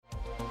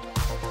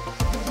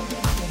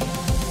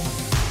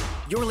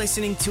You're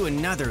listening to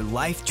another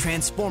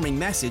life-transforming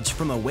message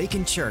from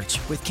Awaken Church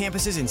with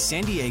campuses in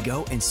San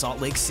Diego and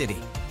Salt Lake City.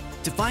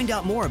 To find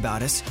out more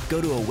about us,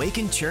 go to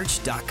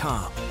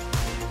awakenchurch.com.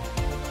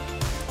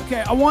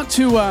 Okay, I want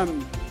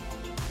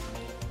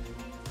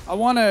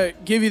to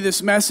give you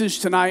this message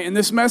tonight, and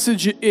this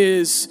message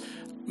is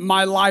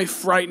my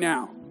life right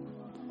now.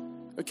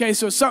 Okay,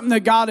 so it's something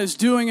that God is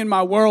doing in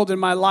my world, in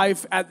my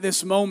life at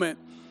this moment.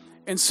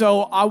 And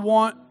so I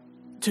want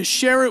to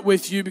share it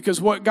with you because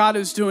what God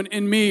is doing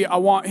in me, I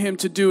want Him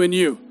to do in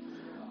you.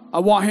 I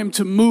want Him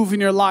to move in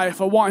your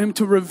life. I want Him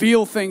to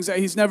reveal things that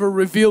He's never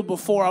revealed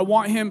before. I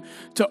want Him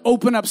to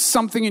open up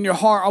something in your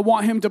heart. I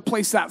want Him to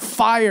place that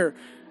fire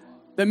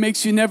that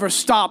makes you never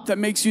stop, that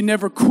makes you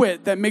never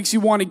quit, that makes you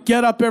want to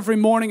get up every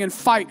morning and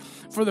fight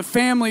for the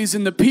families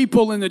and the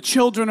people and the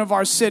children of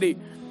our city.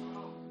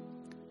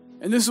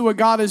 And this is what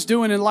God is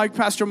doing. And like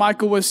Pastor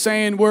Michael was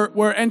saying,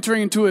 we're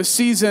entering into a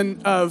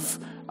season of,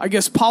 I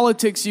guess,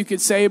 politics, you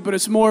could say, but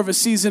it's more of a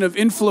season of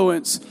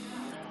influence.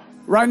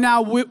 Right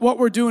now, what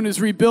we're doing is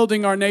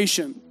rebuilding our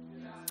nation.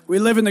 We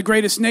live in the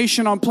greatest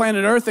nation on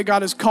planet Earth that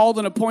God has called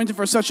and appointed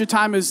for such a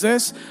time as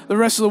this. The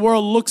rest of the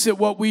world looks at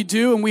what we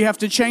do, and we have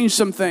to change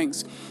some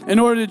things. In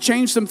order to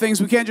change some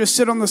things, we can't just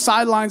sit on the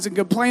sidelines and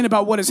complain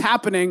about what is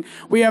happening.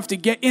 We have to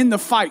get in the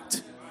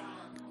fight.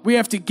 We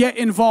have to get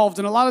involved,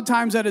 and a lot of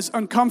times that is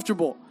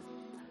uncomfortable.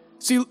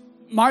 See,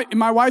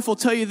 my wife will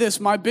tell you this.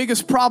 My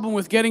biggest problem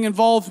with getting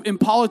involved in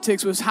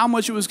politics was how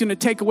much it was going to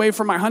take away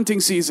from my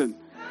hunting season.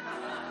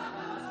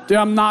 Dude,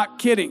 I'm not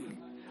kidding.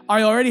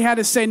 I already had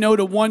to say no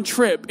to one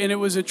trip, and it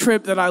was a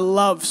trip that I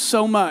love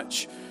so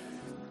much.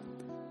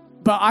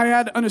 But I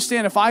had to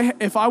understand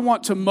if I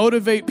want to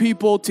motivate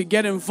people to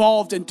get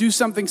involved and do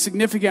something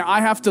significant,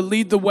 I have to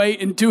lead the way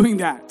in doing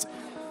that.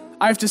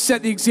 I have to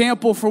set the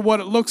example for what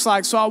it looks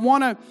like.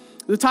 So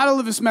the title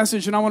of this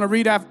message, and I want to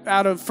read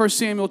out of 1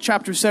 Samuel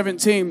chapter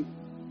 17.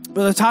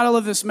 But the title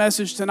of this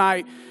message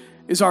tonight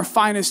is Our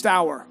Finest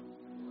Hour.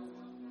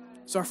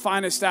 It's our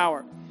finest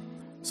hour.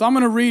 So I'm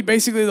going to read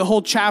basically the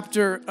whole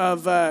chapter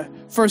of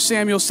 1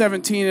 Samuel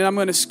 17, and I'm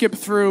going to skip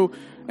through,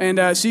 and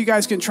so you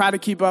guys can try to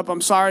keep up.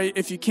 I'm sorry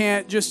if you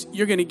can't,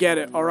 you're going to get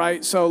it, all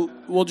right? So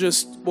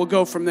we'll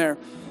go from there.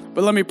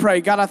 But let me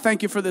pray. God, I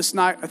thank you for this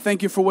night. I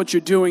thank you for what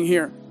you're doing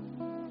here.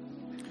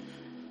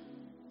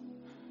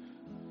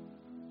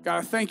 God,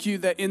 I thank you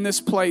that in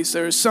this place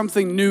there is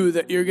something new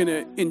that you're going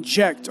to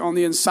inject on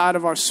the inside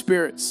of our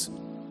spirits.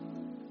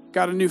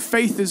 God, a new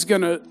faith is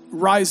going to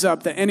rise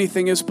up that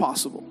anything is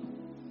possible,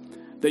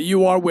 that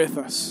you are with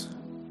us.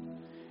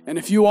 And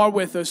if you are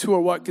with us, who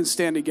or what can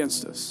stand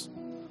against us?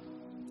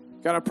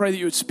 God, I pray that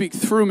you would speak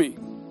through me.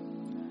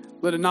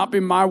 Let it not be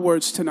my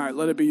words tonight.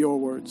 Let it be your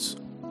words.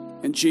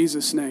 In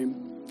Jesus'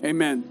 name,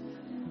 amen.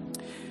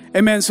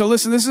 Amen. So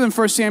listen, this is in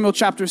 1 Samuel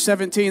chapter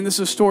 17. This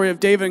is a story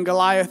of David and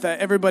Goliath that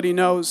everybody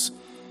knows.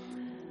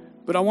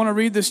 But I want to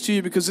read this to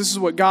you because this is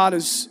what God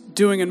is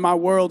doing in my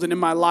world and in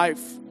my life.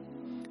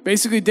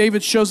 Basically,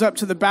 David shows up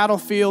to the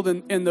battlefield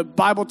and the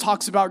Bible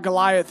talks about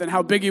Goliath and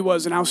how big he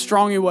was and how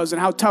strong he was and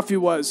how tough he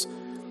was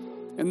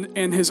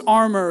and his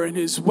armor and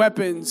his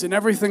weapons and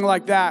everything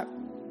like that.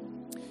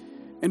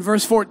 In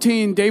verse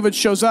 14, David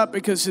shows up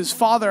because his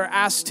father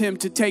asked him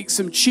to take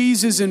some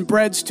cheeses and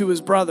breads to his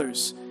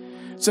brothers.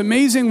 It's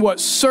amazing what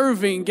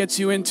serving gets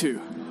you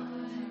into.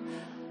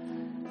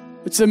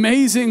 It's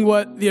amazing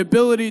what the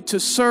ability to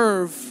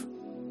serve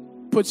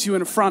puts you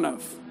in front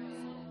of.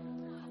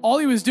 All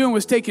he was doing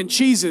was taking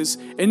cheeses,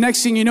 and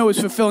next thing you know,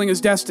 he's fulfilling his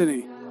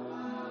destiny.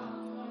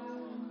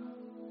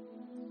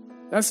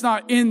 That's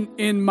not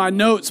in my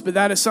notes, but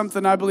that is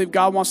something I believe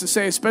God wants to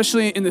say,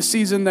 especially in the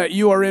season that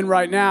you are in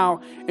right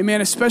now. And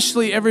man,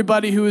 especially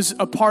everybody who is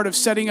a part of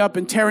setting up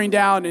and tearing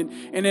down and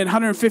in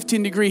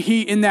 115 degree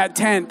heat in that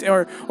tent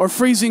or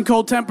freezing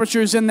cold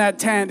temperatures in that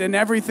tent and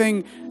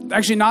everything,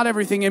 actually not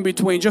everything in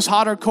between, just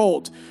hot or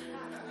cold.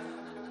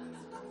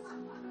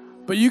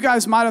 But you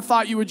guys might have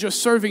thought you were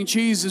just serving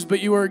cheeses, but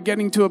you were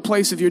getting to a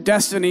place of your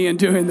destiny in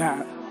doing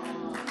that.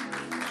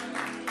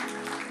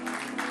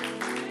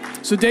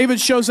 So David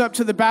shows up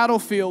to the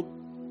battlefield.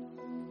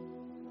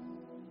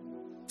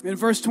 In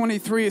verse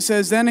 23, it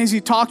says, "Then as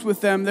he talked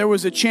with them, there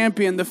was a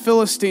champion, the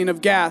Philistine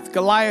of Gath,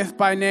 Goliath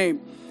by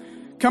name,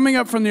 coming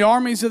up from the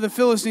armies of the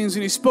Philistines,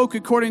 and he spoke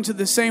according to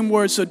the same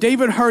words. So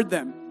David heard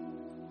them."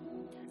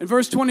 In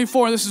verse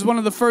 24, this is one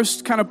of the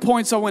first kind of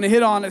points I want to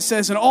hit on. It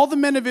says, "And all the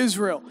men of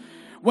Israel,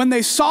 when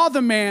they saw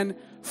the man,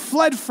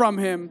 fled from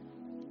him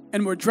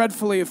and were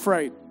dreadfully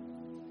afraid."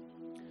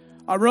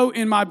 I wrote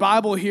in my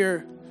Bible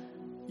here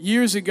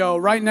years ago,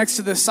 right next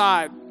to the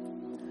side,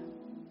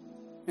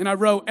 and I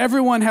wrote,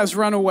 "Everyone has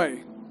run away.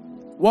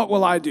 What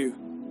will I do?"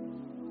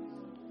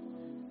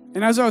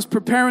 And as I was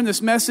preparing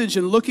this message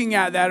and looking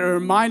at that, it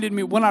reminded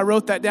me when I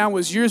wrote that down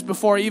was years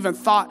before I even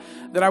thought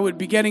that I would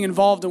be getting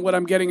involved in what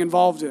I'm getting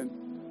involved in.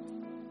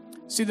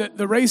 See,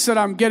 the race that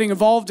I'm getting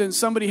involved in,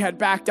 somebody had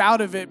backed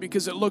out of it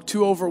because it looked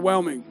too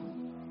overwhelming.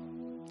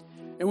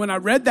 And when I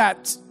read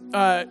that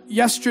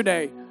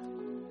yesterday,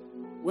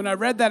 when I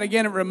read that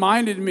again, it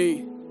reminded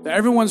me that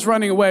everyone's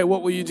running away.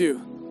 What will you do?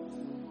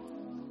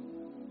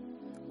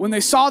 When they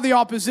saw the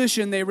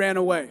opposition, they ran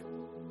away.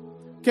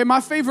 Okay,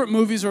 my favorite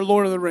movies are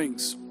Lord of the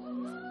Rings.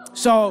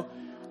 So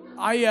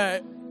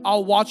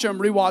I'll watch them,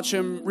 rewatch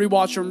them,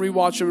 rewatch them,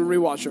 rewatch them, and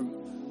rewatch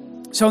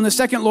them. So in the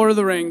second Lord of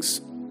the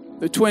Rings,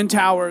 the Twin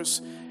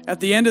Towers,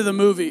 at the end of the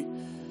movie,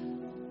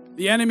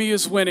 the enemy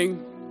is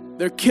winning.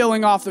 They're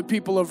killing off the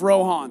people of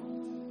Rohan.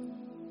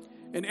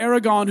 And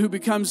Aragorn, who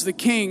becomes the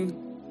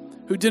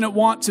king, who didn't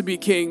want to be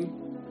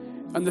king,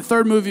 and the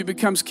third movie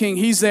becomes king,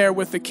 he's there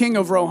with the king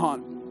of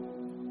Rohan.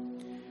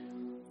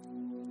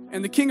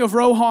 And the king of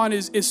Rohan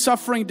is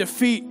suffering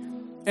defeat,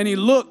 and he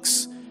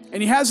looks,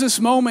 and he has this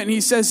moment, and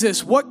he says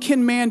this, what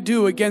can man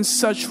do against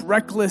such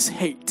reckless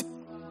hate?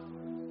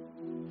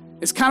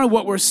 It's kind of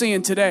what we're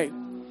seeing today.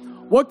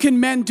 What can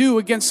men do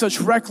against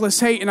such reckless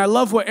hate? And I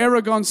love what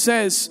Aragorn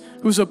says,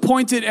 who's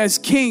appointed as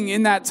king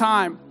in that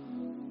time.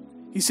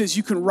 He says,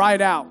 you can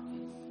ride out.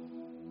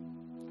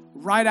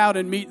 Ride out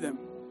and meet them.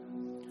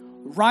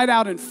 Ride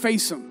out and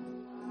face them.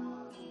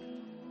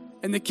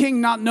 And the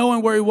king, not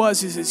knowing where he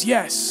was, he says,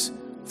 yes,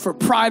 for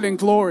pride and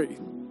glory.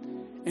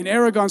 And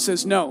Aragorn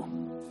says, no,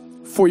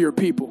 for your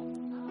people.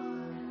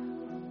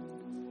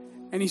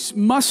 And he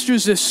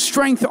musters this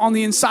strength on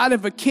the inside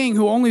of a king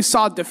who only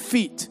saw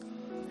defeat.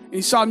 And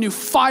he saw new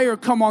fire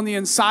come on the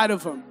inside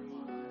of him.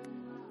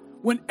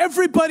 When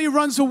everybody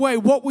runs away,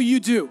 what will you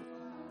do?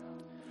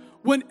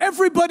 When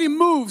everybody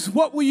moves,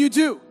 what will you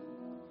do?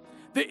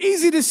 The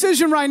easy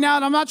decision right now,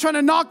 and I'm not trying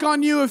to knock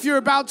on you if you're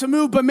about to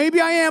move, but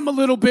maybe I am a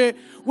little bit.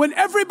 When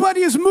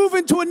everybody is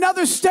moving to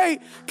another state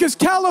because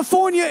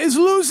California is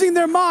losing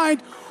their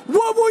mind,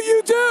 what will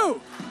you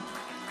do?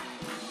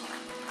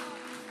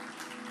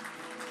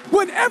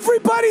 When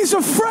everybody's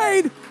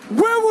afraid,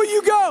 where will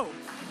you go?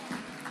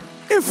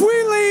 If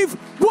we leave,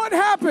 what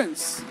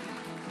happens?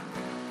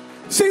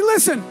 See,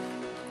 listen,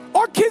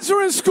 our kids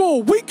are in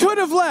school. We could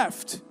have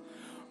left,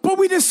 but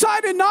we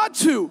decided not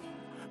to.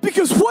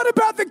 Because what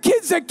about the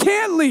kids that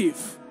can't leave?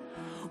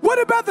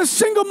 What about the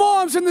single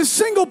moms and the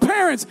single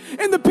parents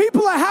and the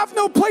people that have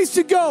no place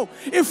to go?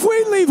 If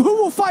we leave, who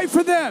will fight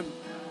for them?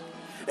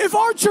 If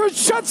our church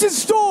shuts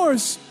its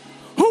doors,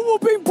 who will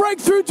bring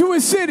breakthrough to a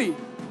city?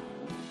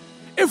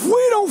 If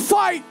we don't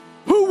fight,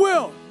 who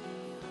will?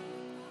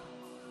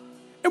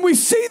 And we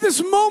see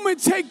this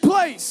moment take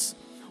place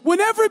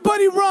when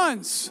everybody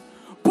runs,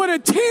 but a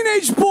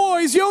teenage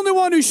boy is the only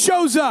one who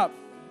shows up.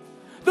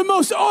 The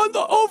most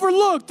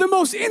overlooked, the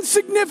most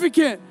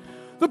insignificant,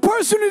 the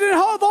person who didn't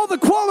have all the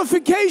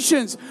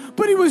qualifications,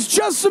 but he was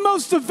just the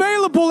most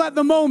available at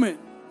the moment.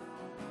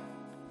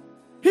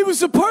 He was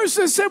the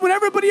person that said, when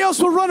everybody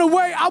else will run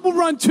away, I will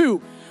run too.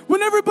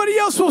 When everybody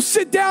else will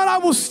sit down, I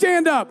will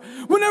stand up.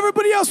 When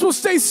everybody else will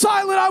stay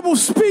silent, I will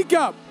speak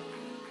up.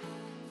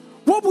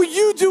 What will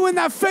you do in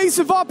that face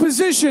of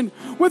opposition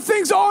when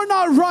things are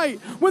not right,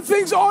 when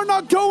things are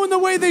not going the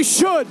way they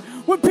should,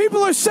 when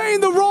people are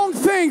saying the wrong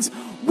things?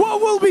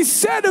 What will be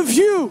said of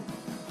you?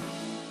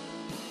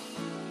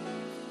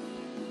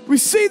 We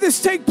see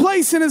this take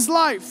place in his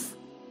life.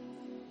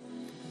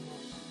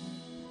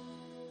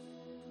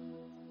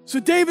 So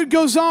David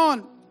goes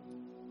on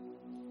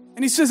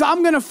and he says,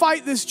 I'm going to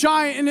fight this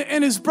giant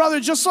and his brother,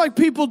 just like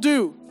people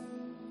do.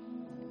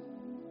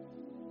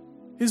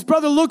 His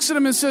brother looks at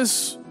him and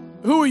says,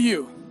 who are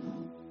you?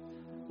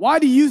 Why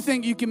do you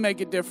think you can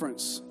make a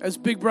difference, as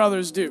big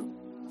brothers do?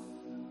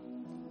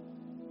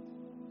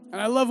 And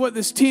I love what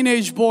this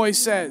teenage boy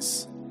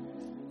says.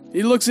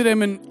 He looks at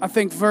him in, I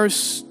think,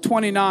 verse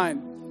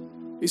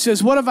 29. He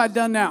says, what have I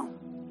done now?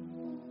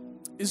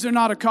 Is there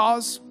not a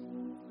cause?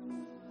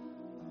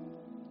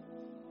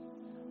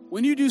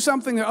 When you do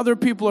something that other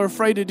people are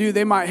afraid to do,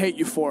 they might hate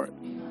you for it.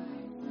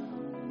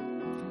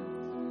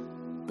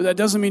 But that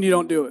doesn't mean you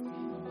don't do it.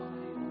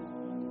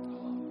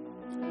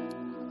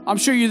 I'm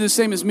sure you're the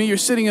same as me. You're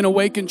sitting in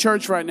Awaken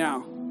Church right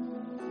now.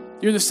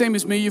 You're the same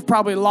as me. You've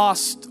probably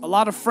lost a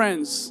lot of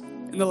friends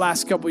in the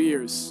last couple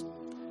years.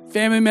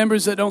 Family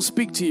members that don't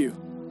speak to you.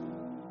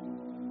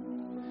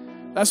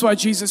 That's why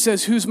Jesus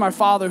says, who's my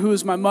father? Who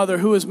is my mother?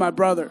 Who is my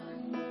brother?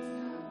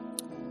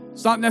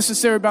 It's not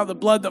necessarily about the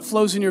blood that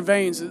flows in your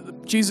veins.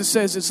 Jesus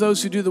says it's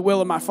those who do the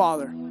will of my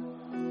Father.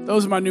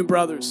 Those are my new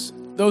brothers.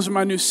 Those are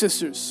my new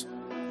sisters.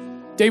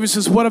 David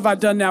says, what have I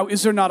done now?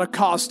 Is there not a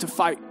cause to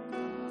fight?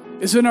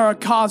 Is there not a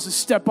cause to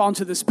step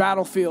onto this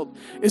battlefield?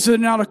 Is there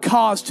not a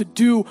cause to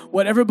do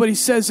what everybody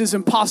says is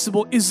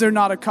impossible? Is there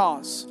not a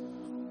cause?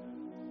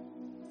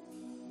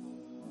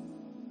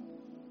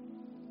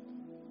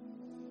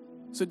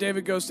 So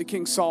David goes to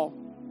King Saul.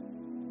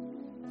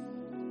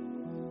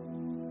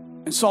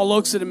 And Saul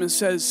looks at him and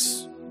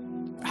says,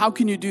 how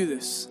can you do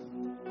this?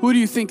 Who do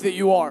you think that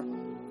you are?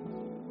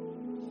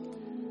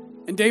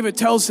 And David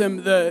tells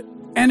him the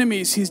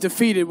enemies he's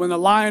defeated when the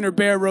lion or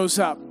bear rose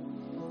up.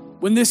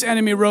 When this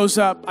enemy rose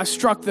up, I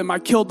struck them, I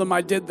killed them,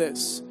 I did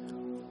this.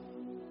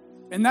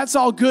 And that's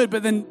all good,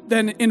 but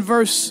then in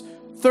verse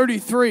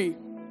 37,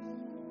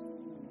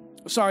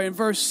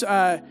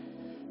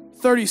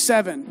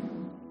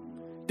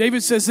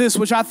 David says this,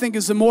 which I think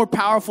is the more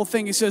powerful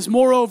thing. He says,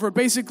 moreover,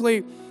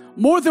 basically,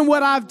 more than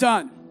what I've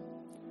done,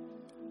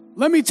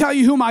 Let me tell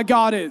you who my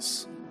God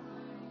is.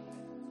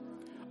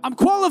 I'm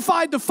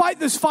qualified to fight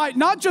this fight,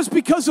 not just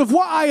because of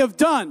what I have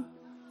done.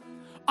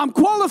 I'm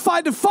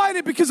qualified to fight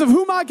it because of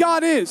who my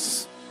God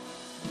is.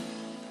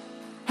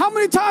 How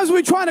many times are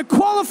we trying to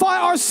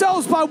qualify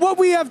ourselves by what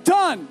we have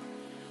done,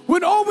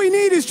 when all we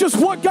need is just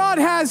what God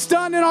has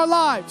done in our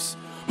lives,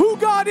 who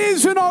God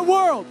is in our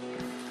world?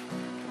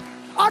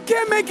 I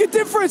can't make a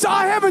difference.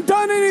 I haven't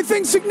done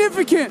anything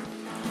significant.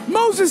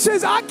 Moses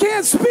says, I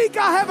can't speak.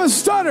 I have a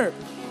stutter.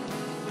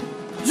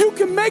 You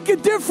can make a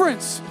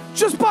difference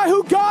just by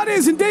who God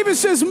is. And David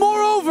says,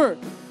 moreover,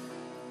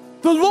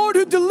 the Lord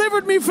who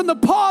delivered me from the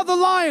paw of the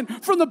lion,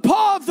 from the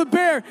paw of the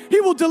bear, he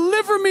will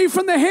deliver me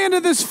from the hand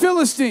of this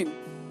Philistine.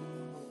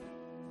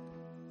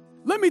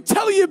 Let me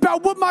tell you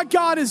about what my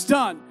God has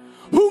done,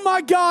 who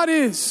my God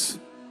is.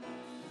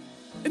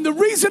 And the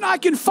reason I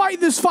can fight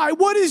this fight.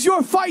 What is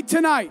your fight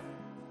tonight?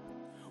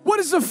 What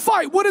is the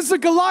fight? What is the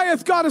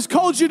Goliath God has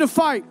called you to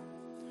fight?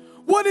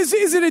 What is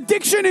it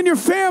addiction in your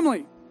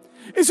family?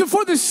 Is it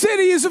for the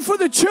city? Is it for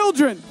the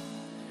children?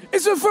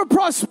 Is it for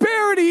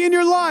prosperity in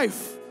your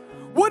life?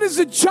 What is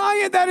the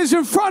giant that is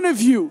in front of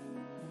you?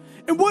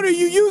 And what are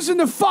you using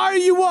to fire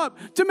you up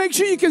to make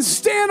sure you can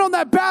stand on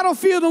that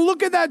battlefield and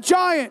look at that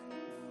giant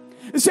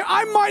and say,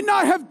 I might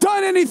not have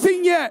done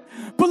anything yet,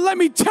 but let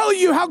me tell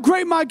you how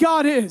great my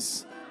God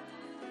is.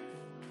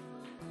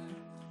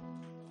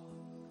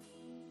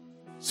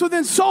 So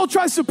then Saul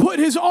tries to put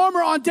his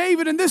armor on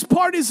David, and this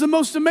part is the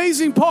most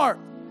amazing part.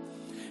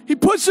 He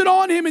puts it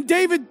on him, and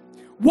David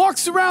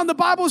walks around. The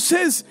Bible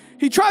says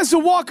he tries to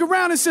walk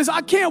around and says,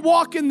 I can't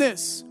walk in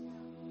this.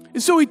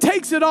 And so he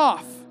takes it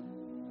off.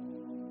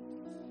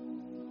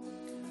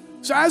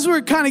 So as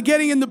we're kind of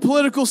getting in the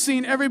political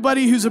scene,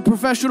 everybody who's a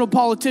professional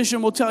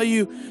politician will tell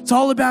you it's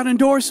all about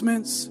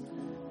endorsements.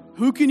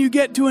 Who can you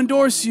get to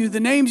endorse you? The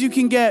names you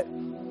can get.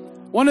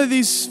 One of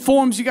these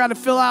forms you got to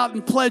fill out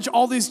and pledge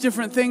all these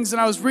different things.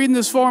 And I was reading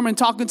this form and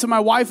talking to my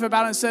wife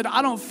about it and said,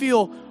 I don't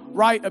feel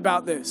right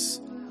about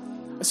this.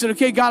 I said,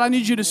 okay, God, I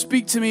need you to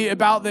speak to me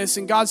about this.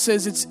 And God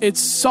says, it's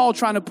Saul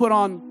trying to put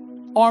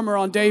on armor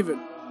on David.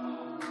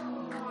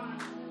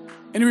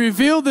 And he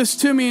revealed this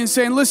to me and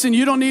saying, listen,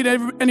 you don't need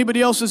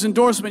anybody else's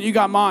endorsement. You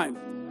got mine.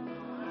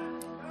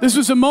 This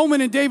was a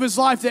moment in David's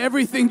life that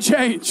everything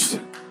changed.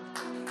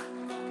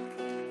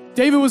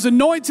 David was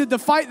anointed to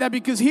fight that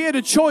because he had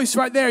a choice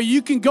right there.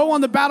 You can go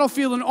on the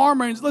battlefield in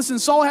armor. And listen,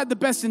 Saul had the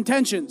best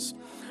intentions.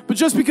 But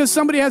just because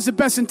somebody has the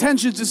best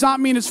intentions does not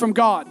mean it's from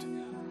God.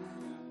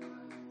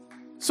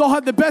 Saul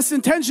had the best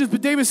intentions,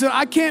 but David said,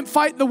 I can't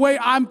fight the way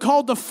I'm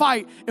called to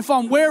fight if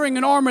I'm wearing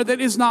an armor that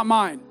is not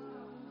mine.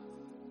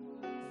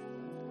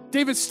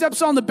 David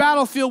steps on the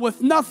battlefield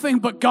with nothing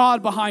but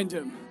God behind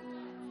him.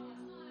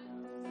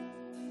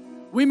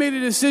 We made a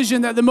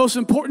decision that the most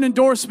important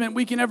endorsement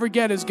we can ever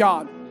get is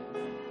God.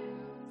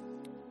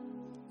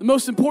 The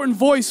most important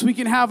voice we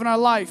can have in our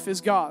life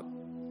is God.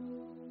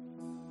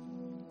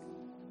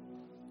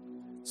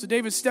 So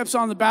David steps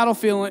on the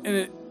battlefield and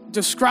it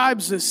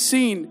describes this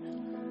scene.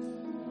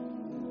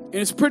 And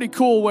it's pretty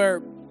cool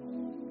where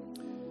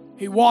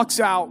he walks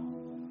out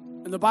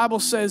and the Bible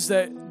says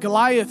that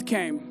Goliath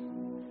came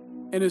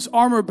and his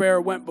armor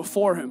bearer went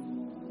before him.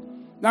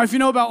 Now, if you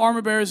know about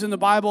armor bearers in the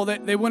Bible,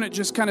 they wouldn't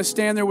just kind of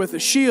stand there with a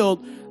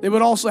shield. They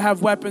would also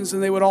have weapons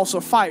and they would also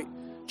fight.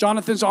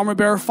 Jonathan's armor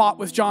bearer fought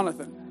with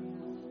Jonathan.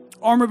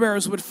 Armor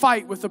bearers would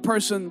fight with the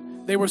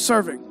person they were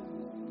serving.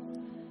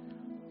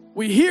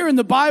 We hear in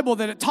the Bible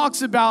that it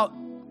talks about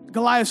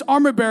Goliath's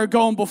armor bearer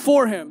going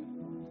before him,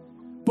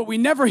 but we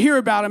never hear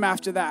about him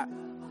after that.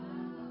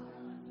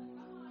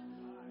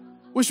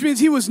 Which means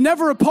he was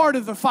never a part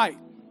of the fight.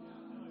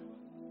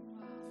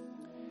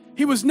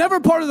 He was never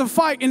part of the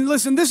fight. And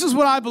listen, this is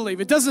what I believe.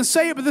 It doesn't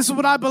say it, but this is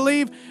what I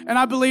believe, and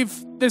I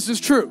believe this is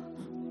true.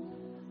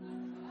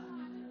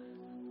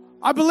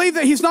 I believe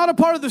that he's not a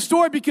part of the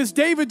story because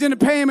David didn't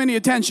pay him any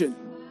attention.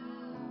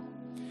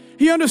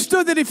 He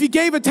understood that if he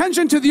gave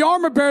attention to the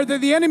armor bearer,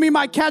 that the enemy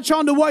might catch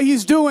on to what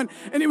he's doing,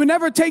 and he would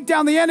never take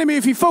down the enemy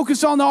if he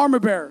focused on the armor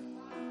bearer.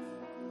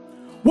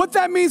 What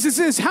that means is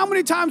this: how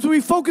many times are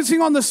we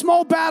focusing on the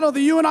small battle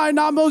that you and I are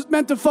not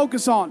meant to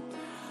focus on?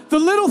 The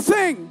little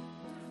thing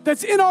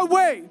that's in our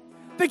way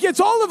that gets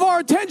all of our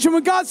attention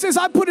when God says,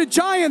 I put a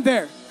giant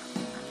there.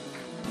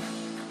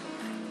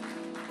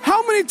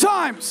 How many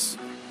times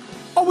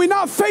are we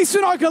not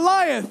facing our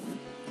Goliath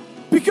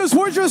because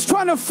we're just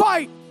trying to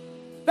fight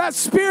that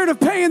spirit of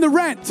paying the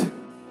rent?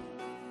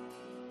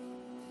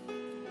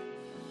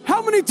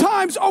 How many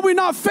times are we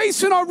not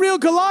facing our real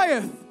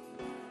Goliath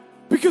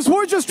because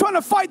we're just trying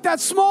to fight that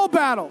small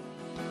battle?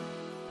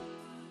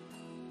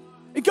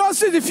 And God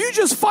said, if you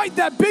just fight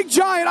that big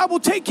giant, I will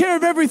take care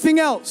of everything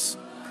else.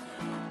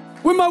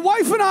 When my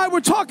wife and I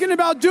were talking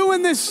about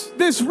doing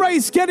this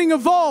race, getting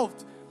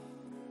involved,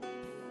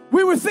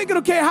 we were thinking,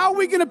 okay, how are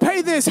we going to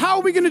pay this? How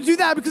are we going to do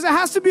that? Because it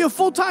has to be a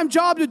full-time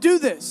job to do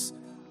this.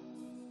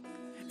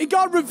 And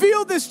God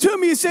revealed this to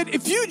me. He said,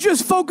 if you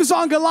just focus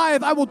on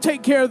Goliath, I will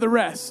take care of the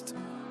rest.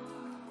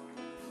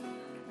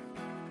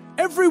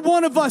 Every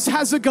one of us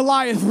has a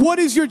Goliath. What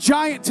is your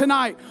giant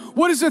tonight?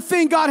 What is the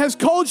thing God has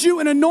called you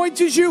and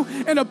anointed you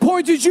and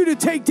appointed you to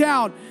take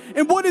down?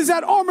 And what is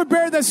that armor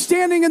bearer that's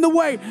standing in the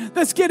way,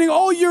 that's getting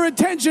all your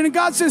attention? And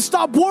God says,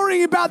 stop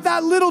worrying about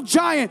that little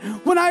giant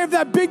when I have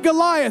that big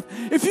Goliath.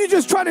 If you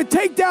just try to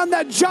take down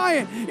that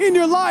giant in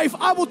your life,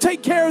 I will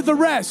take care of the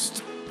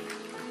rest.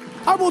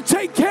 I will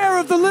take care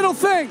of the little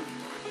thing.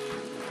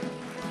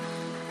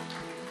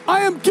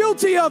 I am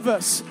guilty of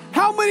us.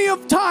 How many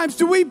of times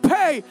do we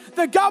pay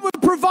that God would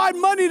provide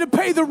money to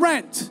pay the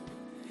rent?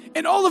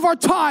 And all of our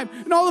time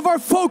and all of our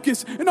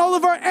focus and all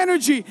of our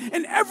energy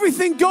and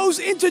everything goes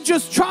into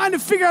just trying to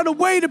figure out a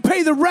way to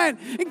pay the rent.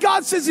 And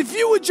God says, if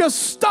you would just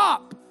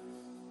stop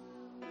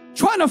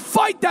trying to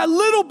fight that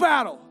little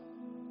battle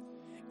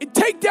and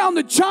take down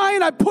the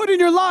giant I put in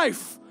your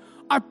life,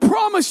 I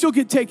promise you'll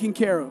get taken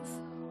care of.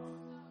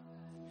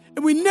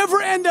 And we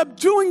never end up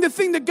doing the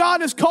thing that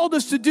God has called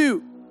us to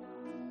do,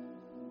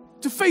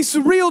 to face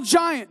the real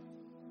giant,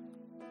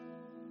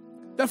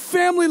 that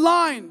family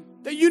line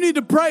that you need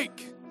to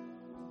break,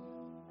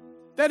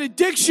 that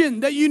addiction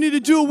that you need to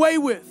do away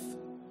with,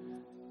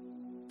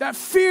 that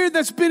fear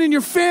that's been in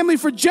your family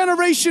for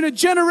generation and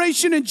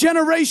generation and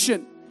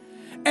generation,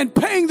 and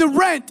paying the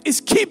rent is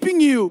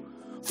keeping you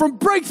from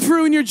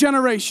breakthrough in your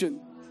generation.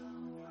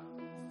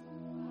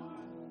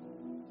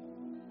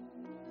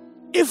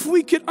 If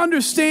we could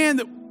understand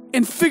that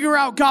and figure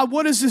out, God,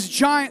 what is this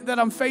giant that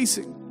I'm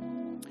facing?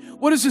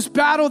 What is this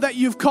battle that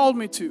you've called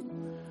me to?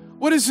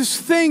 What is this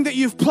thing that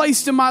you've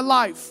placed in my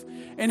life?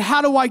 And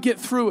how do I get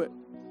through it?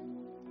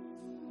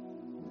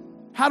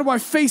 How do I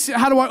face it?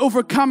 How do I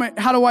overcome it?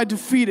 How do I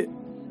defeat it?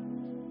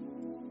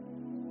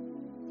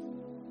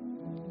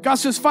 God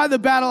says, fight the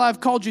battle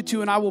I've called you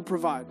to and I will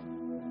provide.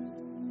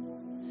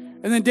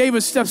 And then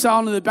David steps out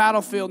onto the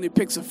battlefield and he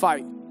picks a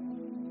fight.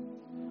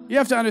 You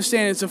have to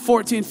understand, it's a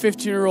 14,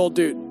 15-year-old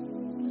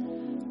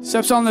dude.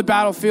 Steps on the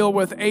battlefield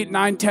with 8,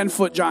 9,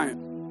 10-foot giant.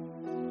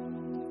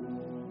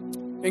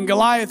 And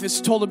Goliath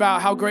is told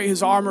about how great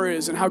his armor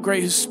is and how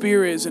great his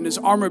spear is and his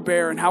armor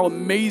bearer and how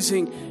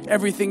amazing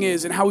everything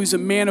is and how he's a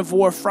man of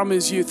war from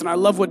his youth. And I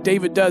love what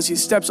David does. He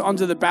steps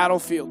onto the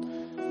battlefield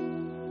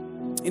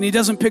and he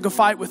doesn't pick a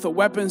fight with the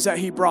weapons that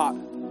he brought.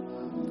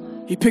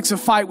 He picks a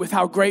fight with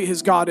how great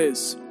his God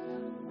is.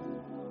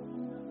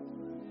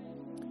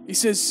 He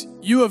says,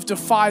 you have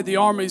defied the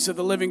armies of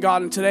the living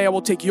God, and today I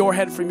will take your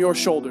head from your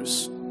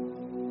shoulders.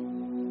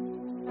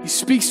 He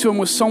speaks to him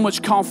with so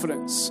much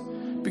confidence,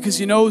 because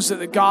he knows that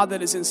the God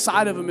that is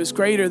inside of him is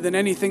greater than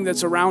anything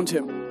that's around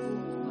him.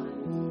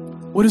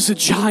 What is the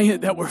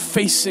giant that we're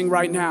facing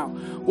right now?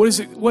 What is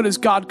it? What has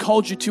God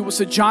called you to? What's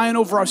the giant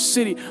over our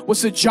city?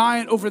 What's the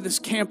giant over this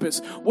campus?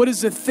 What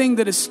is the thing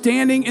that is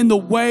standing in the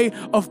way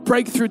of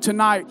breakthrough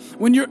tonight?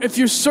 If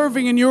you're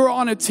serving and you're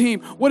on a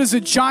team, what is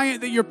the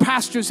giant that your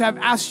pastors have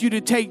asked you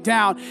to take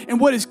down? And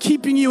what is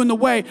keeping you in the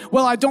way?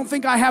 Well, I don't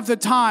think I have the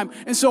time.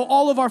 And so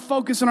all of our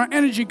focus and our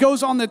energy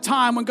goes on the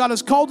time when God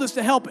has called us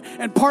to help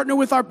and partner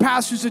with our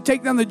pastors to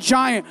take down the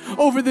giant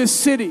over this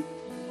city.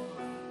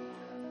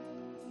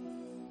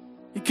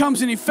 He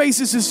comes and he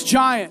faces this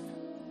giant.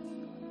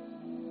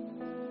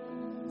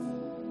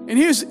 And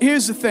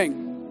here's the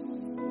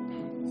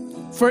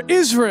thing. For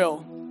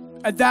Israel,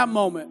 at that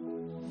moment,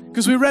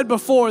 because we read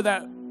before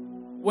that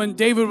when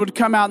David would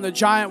come out and the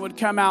giant would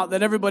come out,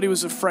 that everybody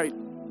was afraid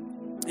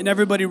and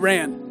everybody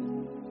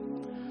ran.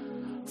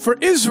 For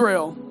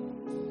Israel,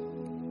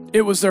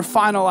 it was their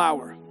final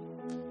hour.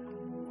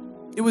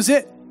 It was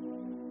it.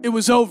 It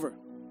was over.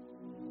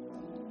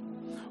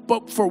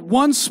 But for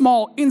one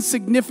small,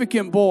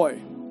 insignificant boy,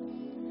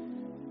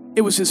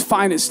 it was his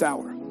finest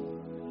hour.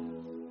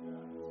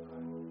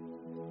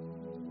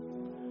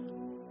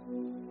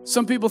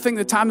 Some people think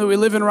the time that we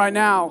live in right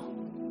now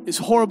is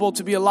horrible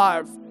to be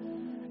alive.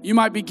 You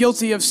might be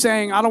guilty of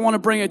saying, I don't want to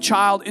bring a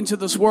child into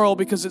this world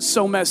because it's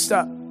so messed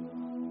up.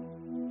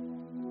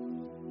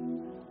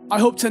 I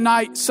hope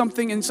tonight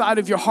something inside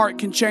of your heart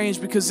can change,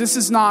 because this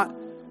is not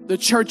the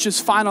church's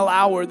final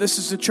hour. This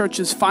is the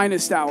church's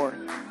finest hour.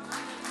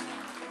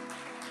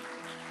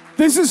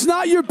 This is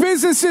not your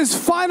business's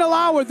final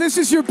hour. This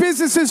is your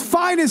business's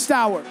finest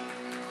hour.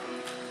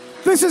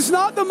 This is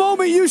not the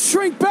moment you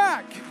shrink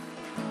back.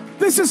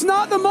 This is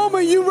not the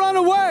moment you run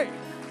away.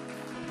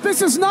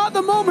 This is not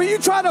the moment you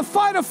try to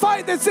fight a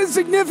fight that's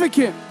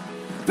insignificant.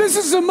 This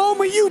is the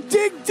moment you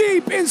dig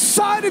deep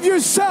inside of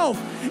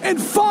yourself and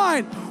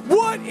find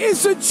what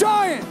is the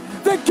giant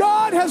that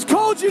God has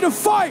called you to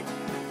fight.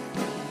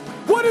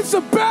 What is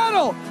the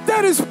battle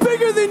that is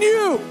bigger than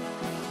you?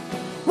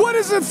 What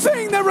is the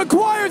thing that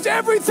requires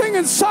everything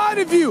inside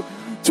of you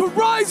to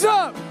rise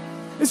up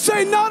and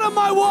say, not on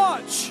my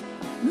watch,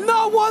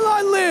 not while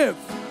I live,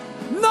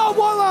 not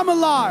while I'm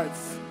alive.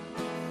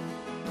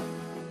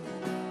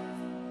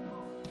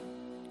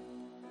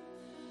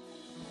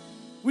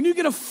 When you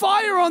get a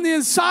fire on the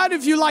inside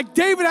of you, like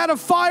David had a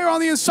fire on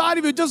the inside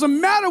of you, it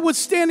doesn't matter what's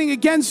standing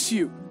against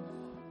you.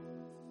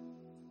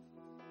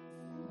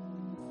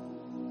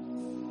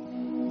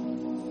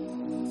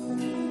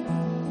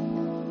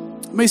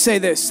 Let me say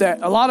this, that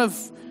a lot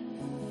of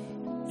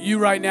you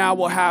right now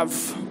will have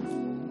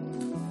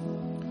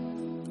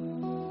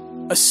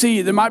a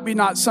seed. There might be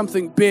not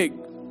something big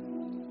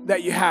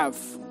that you have,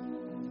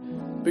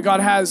 but God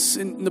has,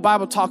 and the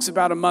Bible talks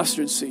about a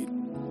mustard seed.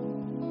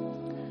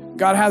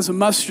 God has a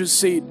mustard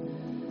seed,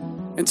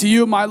 and to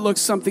you it might look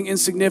something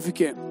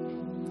insignificant.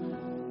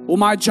 Well,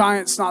 my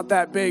giant's not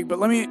that big, but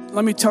let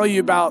me tell you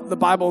about the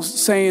Bible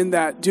saying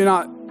that do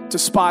not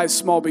despise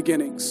small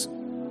beginnings.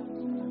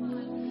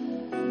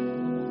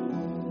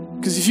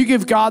 Because if you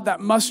give God that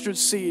mustard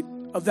seed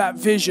of that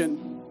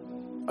vision,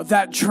 of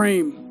that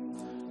dream,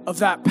 of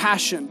that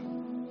passion,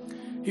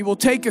 He will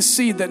take a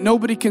seed that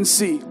nobody can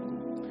see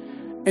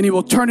and He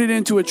will turn it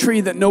into a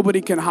tree that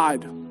nobody can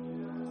hide.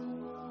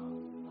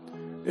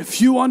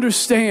 If you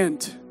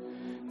understand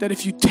that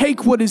if you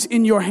take what is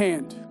in your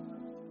hand,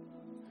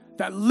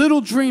 that little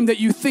dream that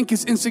you think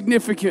is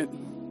insignificant.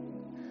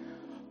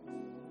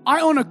 I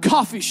own a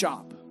coffee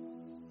shop.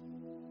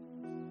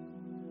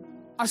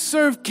 I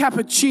serve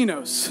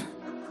cappuccinos.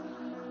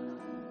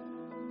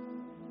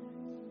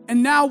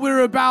 And now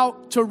we're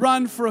about to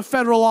run for a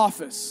federal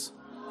office.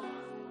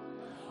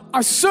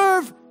 I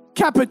serve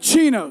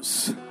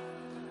cappuccinos.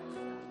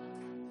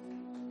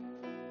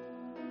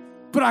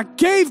 But I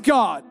gave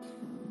God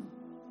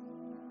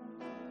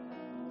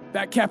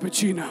that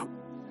cappuccino.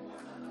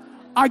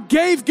 I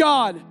gave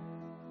God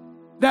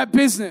that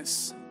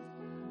business.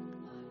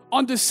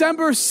 On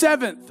December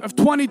 7th of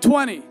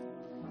 2020,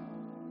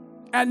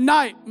 at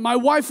night, my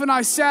wife and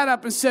I sat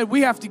up and said,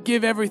 we have to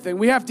give everything.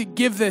 We have to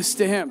give this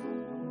to Him.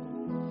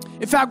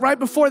 In fact, right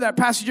before that,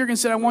 Pastor Jurgen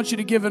said, I want you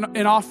to give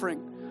an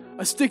offering,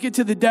 a Stick It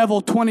to the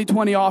Devil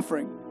 2020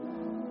 offering.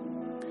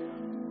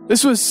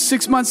 This was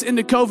 6 months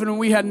into COVID and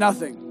we had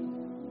nothing.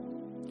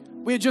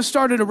 We had just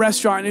started a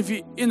restaurant. And if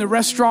you in the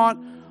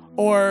restaurant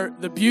or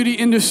the beauty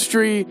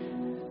industry,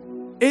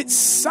 it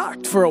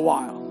sucked for a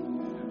while.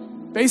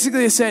 Basically,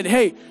 they said,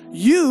 hey,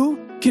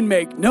 you can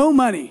make no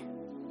money.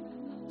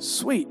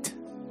 Sweet.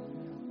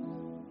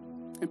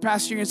 And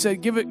Pastor Jurgen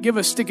said, give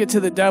a Stick It to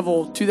the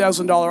Devil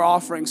 $2,000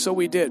 offering. So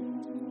we did.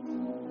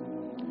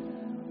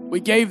 We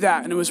gave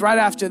that, and it was right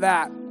after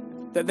that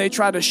they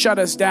tried to shut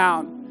us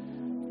down,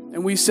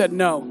 and we said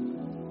no.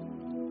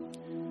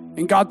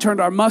 And God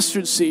turned our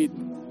mustard seed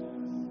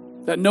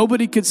that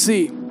nobody could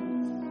see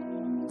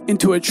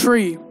into a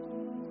tree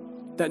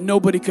that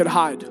nobody could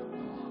hide.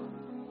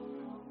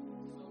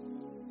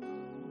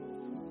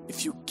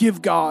 If you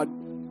give God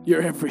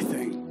your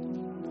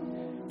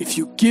everything, if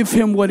you give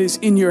Him what is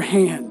in your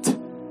hand,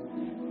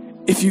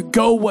 if you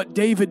go what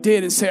David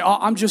did and say, oh,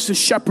 I'm just a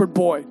shepherd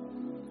boy.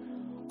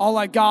 All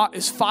I got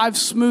is 5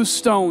 smooth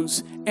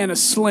stones and a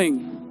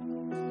sling.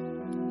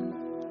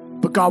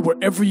 But God,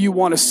 wherever you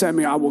want to send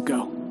me, I will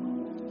go.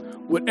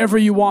 Whatever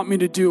you want me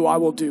to do, I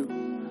will do.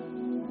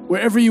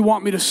 Wherever you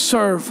want me to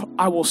serve,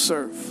 I will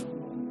serve.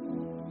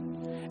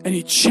 And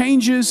He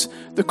changes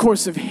the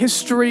course of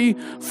history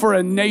for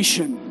a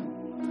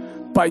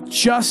nation by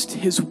just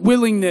His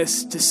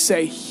willingness to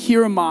say,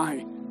 here am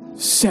I,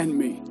 send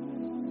me.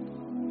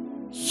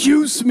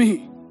 Use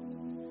me.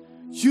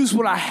 Use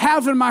what I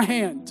have in my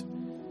hand.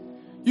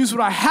 Use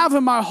what I have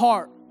in my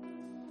heart.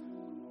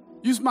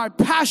 Use my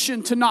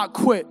passion to not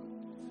quit,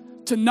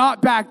 to not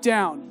back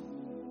down.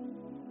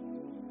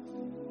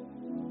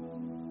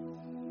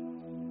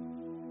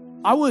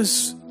 I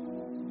was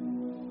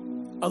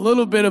a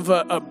little bit of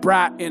a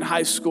brat in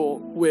high school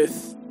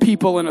with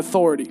people in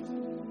authority.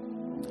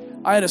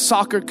 I had a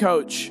soccer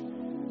coach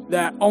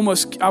that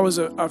I was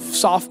a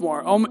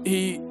sophomore.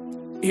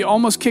 He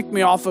almost kicked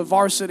me off of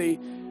varsity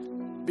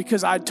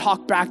because I'd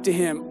talk back to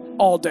him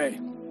all day.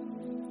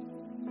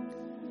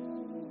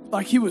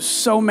 Like, he was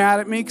so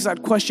mad at me because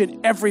I'd question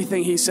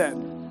everything he said.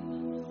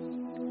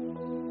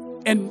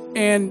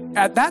 And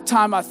at that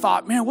time I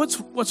thought, man,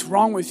 what's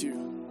wrong with you?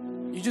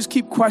 You just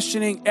keep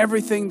questioning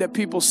everything that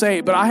people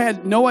say. But I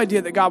had no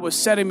idea that God was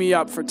setting me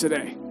up for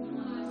today.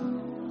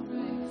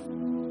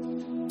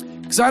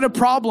 Because I had a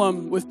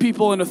problem with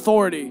people in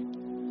authority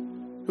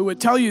who would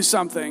tell you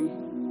something,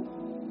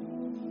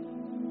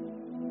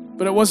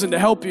 but it wasn't to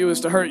help you, it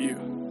was to hurt you.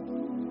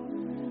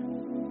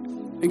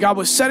 And God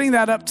was setting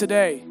that up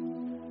today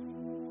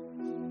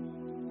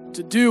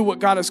to do what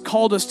God has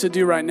called us to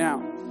do right now.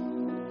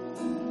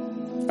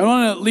 I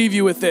want to leave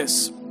you with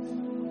this.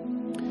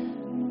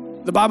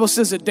 The Bible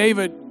says that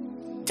David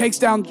takes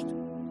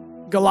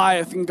down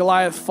Goliath and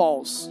Goliath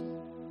falls.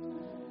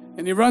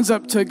 And he runs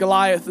up to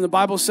Goliath, and the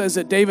Bible says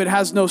that David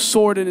has no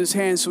sword in his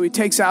hand, so he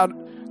takes out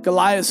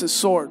Goliath's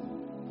sword.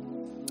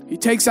 He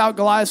takes out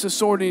Goliath's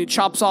sword and he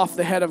chops off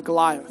the head of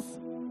Goliath.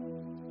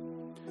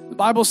 The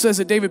Bible says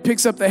that David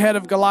picks up the head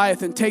of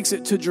Goliath and takes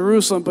it to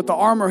Jerusalem, but the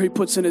armor he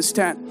puts in his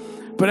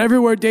tent. But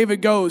everywhere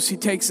David goes, he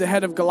takes the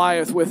head of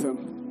Goliath with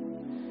him.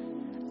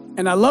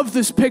 And I love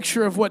this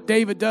picture of what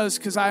David does,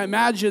 because I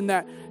imagine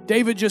that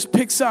David just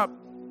picks up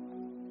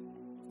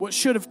what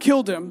should have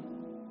killed him,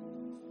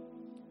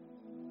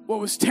 what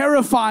was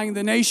terrifying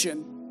the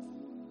nation,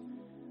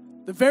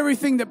 the very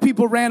thing that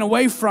people ran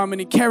away from, and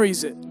he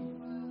carries it.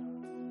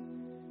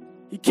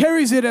 He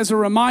carries it as a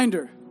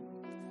reminder.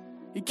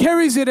 He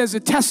carries it as a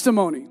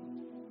testimony.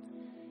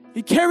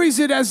 He carries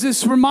it as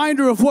this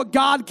reminder of what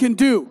God can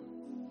do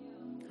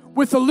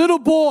with a little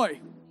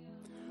boy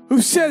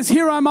who says,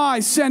 "Here am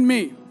I, send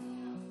me.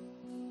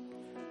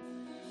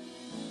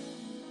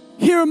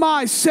 Here am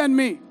I, send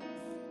me."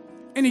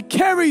 And he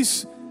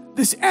carries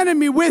this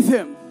enemy with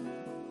him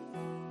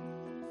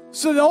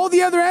so that all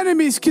the other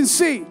enemies can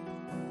see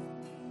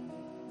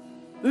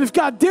that if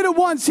God did it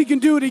once, he can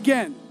do it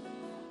again.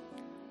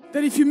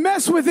 That if you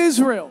mess with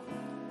Israel,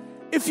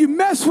 if you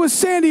mess with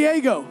San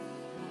Diego,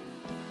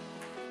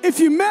 if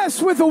you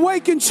mess with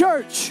Awaken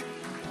Church,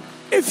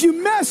 if you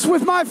mess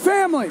with my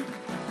family,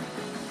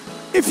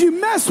 if you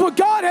mess what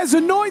God has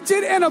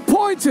anointed and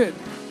appointed,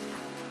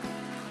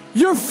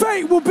 your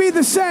fate will be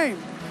the same.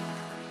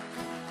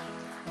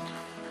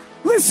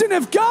 Listen,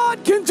 if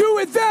God can do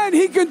it then,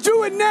 he can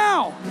do it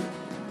now.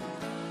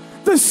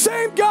 The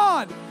same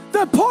God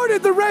that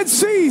parted the Red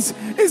Seas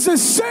is the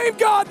same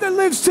God that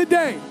lives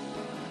today.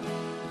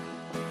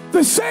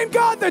 The same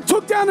God that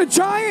took down a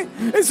giant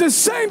is the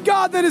same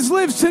God that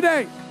lives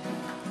today.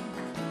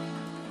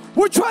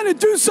 We're trying to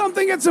do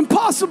something that's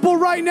impossible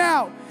right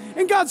now.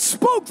 And God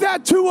spoke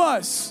that to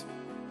us.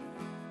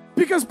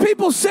 Because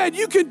people said,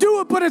 "You can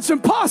do it, but it's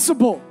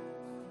impossible."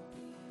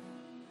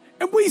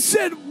 And we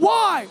said,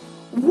 why?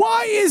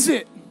 Why is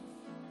it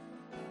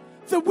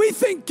that we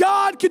think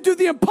God could do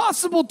the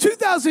impossible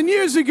 2,000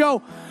 years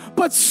ago,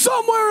 but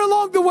somewhere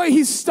along the way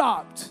he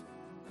stopped?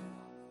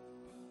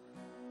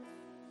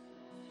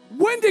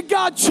 When did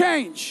God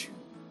change?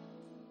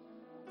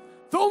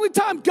 The only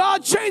time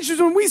God changes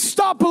is when we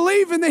stop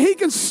believing that he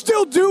can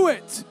still do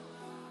it.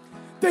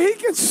 That he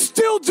can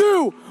still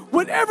do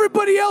what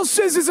everybody else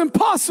says is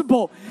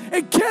impossible.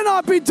 It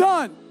cannot be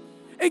done.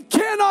 It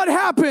cannot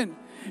happen.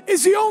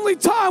 Is the only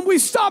time we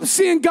stop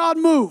seeing God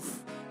move.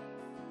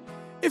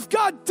 If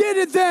God did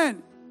it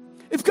then,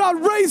 if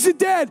God raised the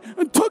dead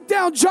and took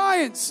down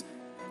giants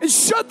and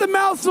shut the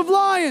mouths of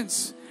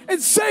lions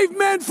and saved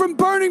men from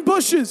burning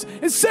bushes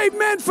and saved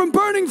men from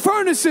burning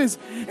furnaces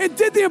and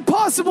did the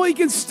impossible, he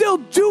can still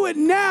do it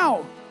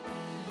now.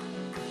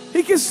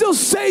 He can still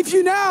save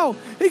you now.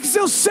 He can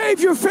still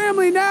save your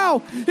family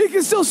now. He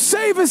can still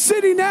save a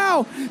city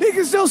now. He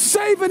can still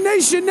save a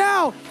nation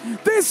now.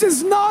 This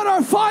is not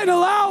our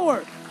final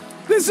hour.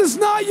 This is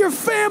not your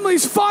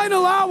family's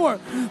final hour.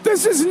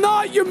 This is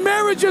not your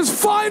marriage's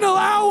final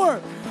hour.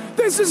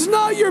 This is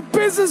not your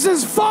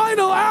business's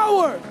final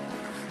hour.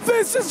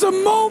 This is a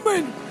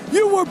moment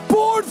you were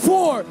born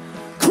for,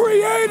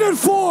 created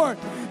for,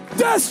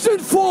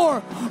 destined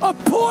for,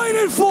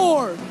 appointed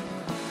for.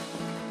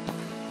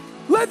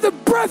 Let the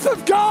breath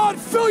of God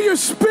fill your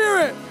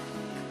spirit.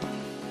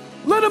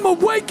 Let him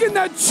awaken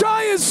that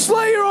giant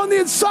slayer on the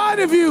inside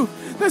of you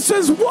that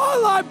says,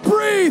 "While I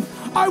breathe,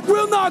 I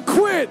will not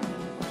quit.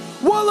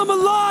 While I'm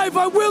alive,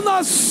 I will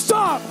not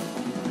stop.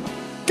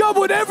 God,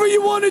 whatever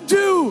you want to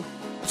do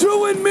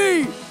in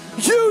me.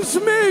 Use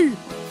me."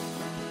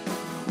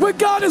 When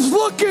God is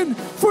looking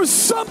for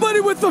somebody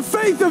with the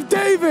faith of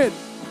David,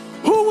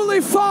 who will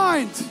he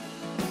find?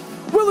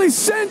 Will he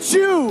send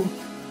you?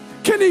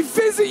 Can he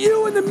visit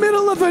you in the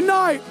middle of the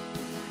night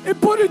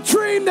and put a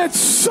dream that's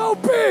so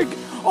big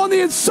on the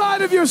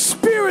inside of your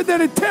spirit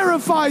that it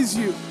terrifies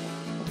you?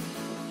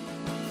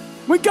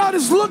 When God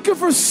is looking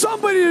for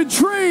somebody to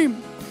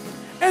dream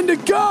and to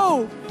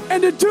go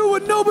and to do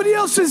what nobody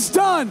else has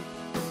done,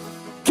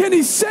 can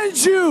he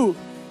send you?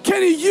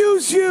 Can he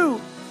use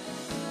you?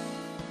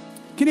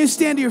 Can you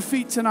stand to your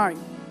feet tonight?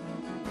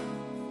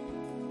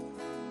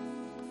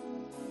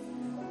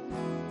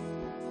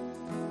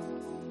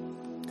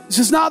 This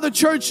is not the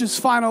church's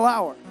final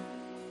hour.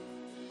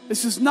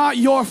 This is not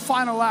your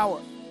final hour.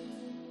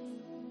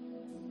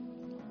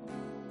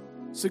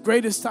 It's the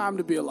greatest time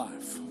to be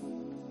alive.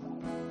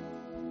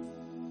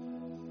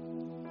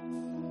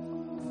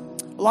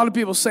 A lot of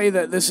people say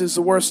that this is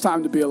the worst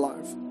time to be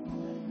alive.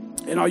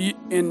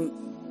 And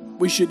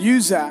we should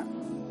use that,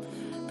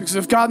 because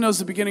if God knows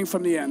the beginning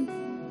from the end,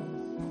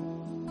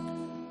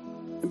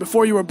 and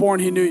before you were born,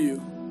 he knew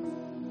you.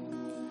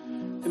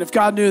 And if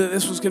God knew that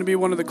this was going to be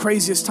one of the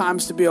craziest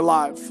times to be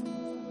alive,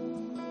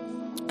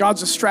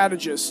 God's a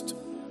strategist,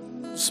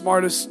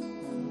 smartest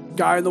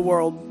guy in the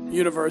world,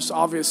 universe,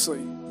 obviously.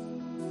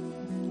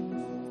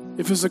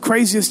 If it's the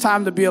craziest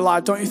time to be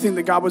alive, don't you think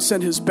that God would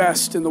send his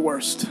best in the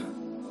worst?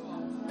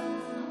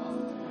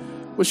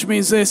 Which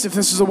means this: if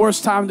this is the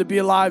worst time to be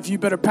alive, you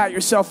better pat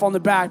yourself on the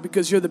back,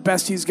 because you're the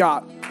best he's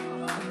got.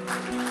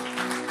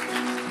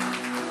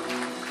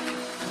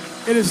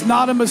 It is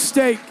not a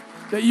mistake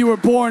that you were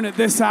born at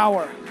this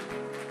hour.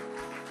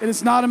 It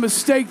is not a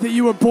mistake that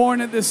you were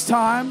born at this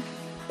time.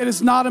 It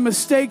is not a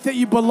mistake that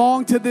you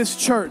belong to this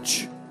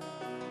church.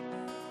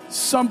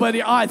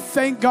 I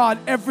thank God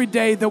every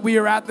day that we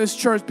are at this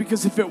church,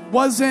 because if it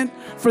wasn't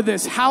for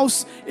this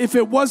house, if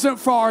it wasn't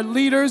for our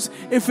leaders,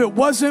 if it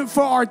wasn't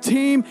for our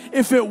team,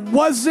 if it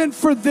wasn't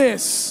for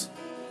this.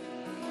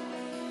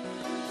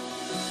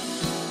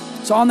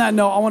 So on that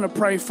note, I want to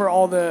pray for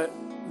all the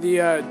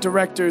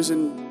directors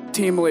and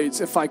team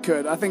leads, if I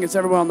could. I think it's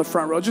everyone on the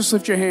front row. Just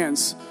lift your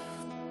hands.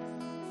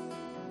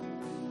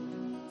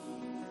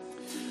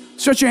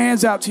 Stretch your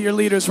hands out to your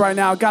leaders right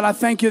now. God, I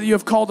thank you that you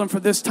have called them for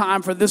this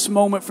time, for this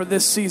moment, for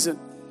this season.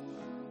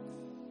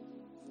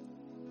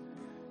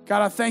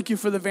 God, I thank you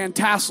for the Van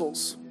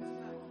Tassels.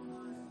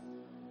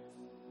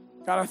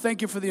 God, I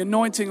thank you for the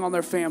anointing on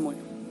their family.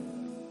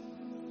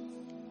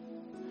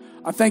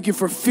 I thank you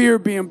for fear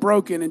being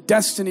broken and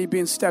destiny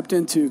being stepped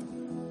into.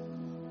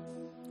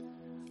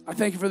 I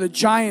thank you for the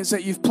giants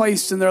that you've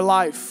placed in their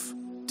life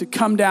to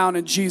come down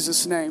in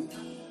Jesus' name.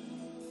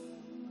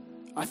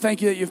 I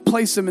thank you that you've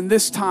placed them in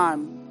this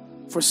time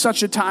for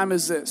such a time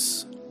as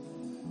this.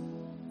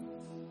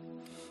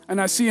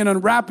 And I see an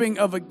unwrapping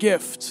of a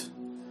gift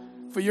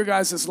for your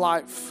guys'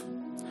 life.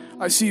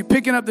 I see you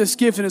picking up this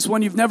gift, and it's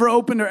one you've never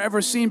opened or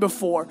ever seen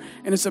before.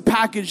 And it's a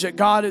package that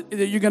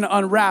that you're going to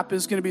unwrap.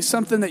 It's going to be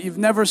something that you've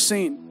never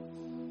seen.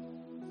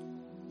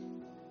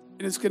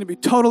 And it's going to be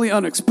totally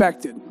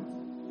unexpected.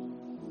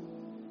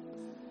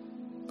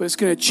 But it's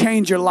going to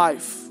change your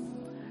life.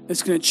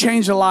 It's going to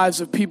change the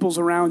lives of peoples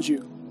around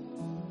you.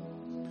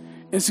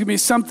 It's going to be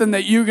something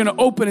that you're going to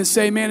open and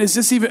say, man,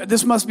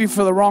 this must be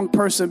for the wrong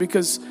person,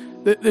 because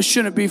this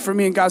shouldn't be for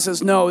me. And God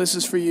says, no, this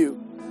is for you.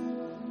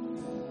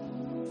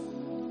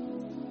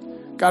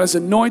 God has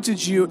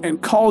anointed you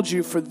and called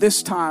you for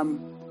this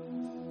time,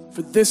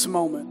 for this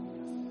moment.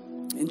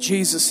 In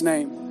Jesus'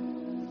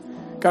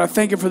 name. God, I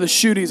thank you for the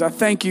Shooties. I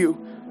thank you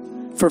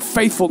for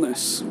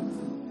faithfulness.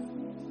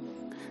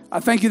 I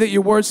thank you that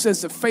your word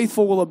says the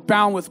faithful will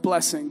abound with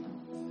blessing.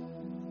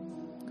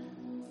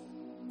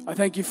 I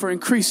thank you for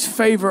increased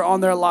favor on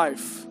their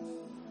life,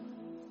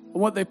 on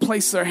what they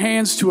place their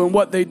hands to and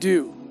what they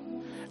do.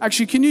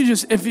 Actually, can you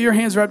just, if your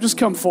hands are up, just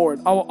come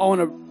forward. I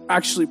want to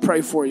actually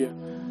pray for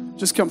you.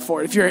 Just come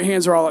forward. If your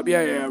hands are all up,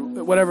 yeah.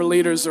 Whatever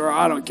leaders are,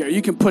 I don't care.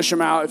 You can push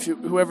them out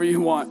whoever you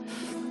want.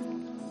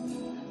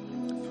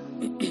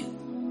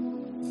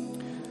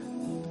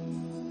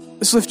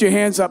 Just lift your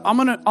hands up. I'm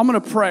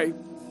gonna pray,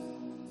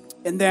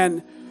 and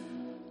then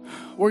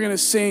we're gonna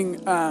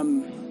sing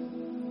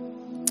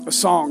a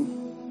song,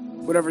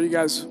 whatever you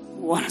guys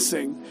want to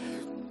sing.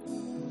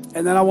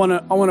 And then I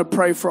want to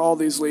pray for all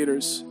these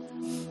leaders.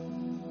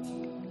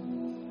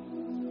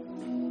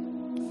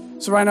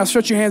 So right now,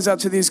 stretch your hands out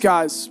to these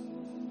guys.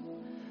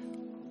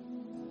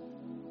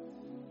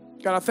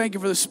 God, I thank you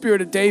for the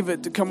spirit of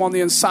David to come on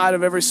the inside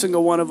of every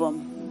single one of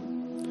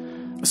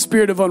them. A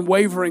spirit of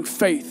unwavering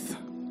faith.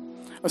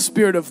 A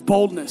spirit of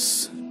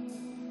boldness.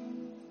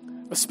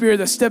 A spirit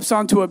that steps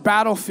onto a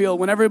battlefield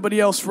when everybody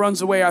else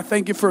runs away. I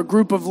thank you for a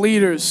group of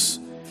leaders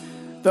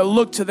that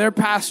look to their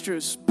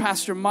pastors,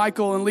 Pastor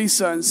Michael and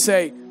Lisa, and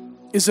say,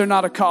 is there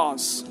not a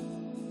cause?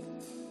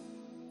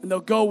 And they'll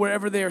go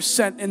wherever they are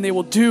sent, and they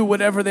will do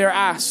whatever they are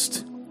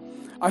asked.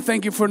 I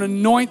thank you for an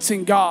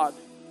anointing, God.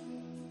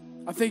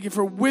 I thank you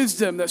for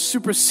wisdom that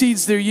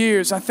supersedes their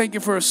years. I thank you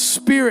for a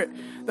spirit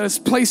that is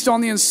placed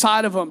on the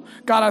inside of them.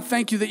 God, I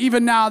thank you that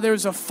even now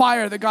there's a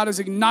fire that God is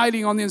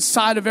igniting on the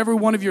inside of every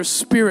one of your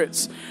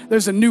spirits.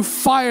 There's a new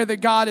fire that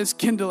God is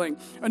kindling,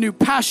 a new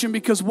passion,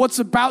 because what's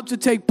about to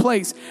take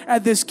place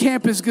at this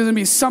campus is going to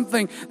be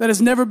something that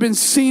has never been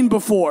seen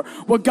before.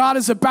 What God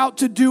is about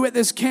to do at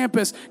this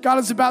campus, God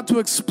is about to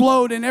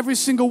explode in every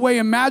single way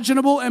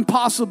imaginable and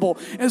possible.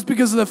 And it's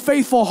because of the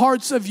faithful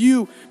hearts of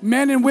you,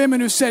 men and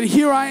women, who said,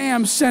 here I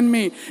am, send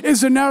me.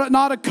 Is there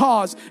not a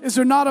cause? Is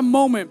there not a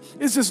moment?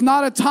 Is this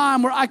not a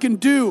time where I can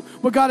do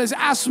what God has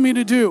asked me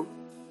to do?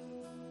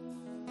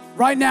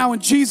 Right now, in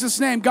Jesus'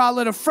 name, God,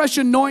 let a fresh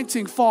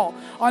anointing fall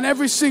on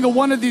every single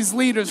one of these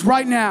leaders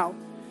right now.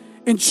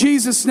 In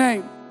Jesus'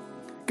 name.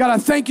 God, I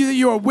thank you that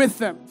you are with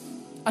them.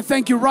 I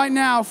thank you right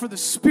now for the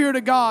Spirit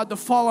of God to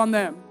fall on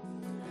them.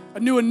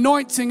 A new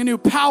anointing, a new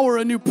power,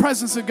 a new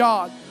presence of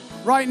God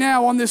right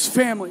now on this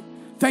family.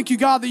 Thank you,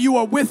 God, that you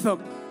are with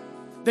them,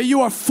 that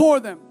you are for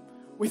them.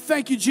 We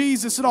thank you,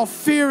 Jesus, that all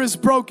fear is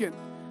broken,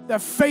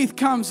 that faith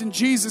comes in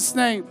Jesus'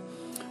 name.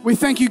 We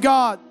thank you,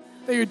 God,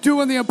 that you're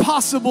doing the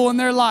impossible in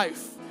their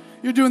life.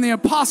 You're doing the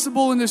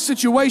impossible in their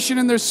situation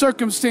and their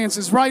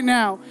circumstances right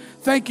now.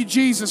 Thank you,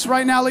 Jesus.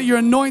 Right now, let your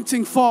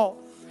anointing fall.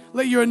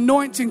 Let your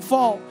anointing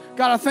fall.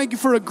 God, I thank you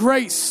for a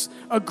grace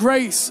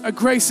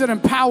that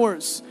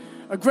empowers,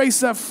 a grace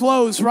that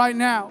flows right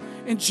now.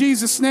 In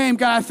Jesus' name,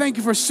 God, I thank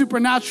you for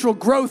supernatural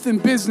growth in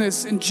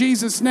business. In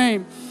Jesus'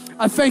 name.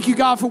 I thank you,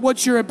 God, for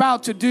what you're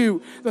about to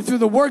do. That through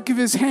the work of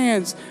his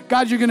hands,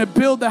 God, you're going to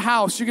build the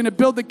house. You're going to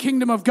build the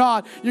kingdom of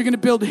God. You're going to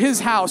build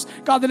his house.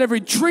 God, that every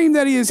dream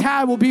that he has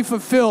had will be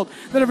fulfilled.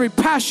 That every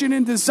passion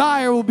and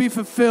desire will be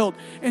fulfilled.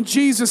 In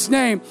Jesus'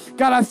 name,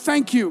 God, I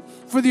thank you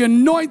for the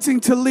anointing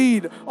to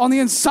lead on the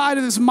inside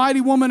of this mighty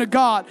woman of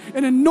God.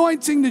 An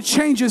anointing to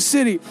change a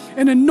city.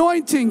 An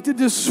anointing to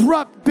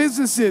disrupt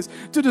businesses.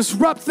 To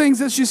disrupt things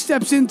that she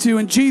steps into.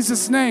 In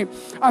Jesus' name,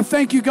 I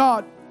thank you,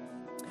 God.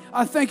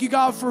 I thank you,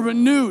 God, for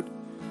renewed.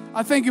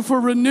 I thank you for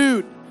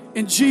renewed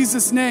in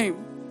Jesus' name.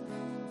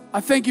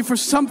 I thank you for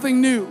something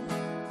new.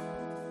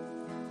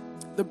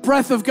 The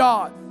breath of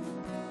God.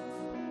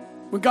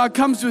 When God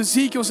comes to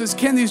Ezekiel and says,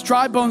 can these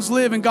dry bones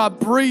live? And God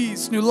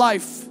breathes new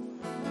life.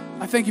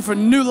 I thank you for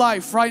new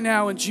life right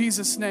now in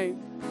Jesus' name.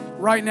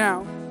 Right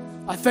now.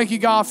 I thank you,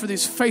 God, for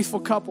this faithful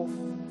couple.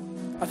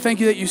 I thank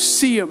you that you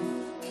see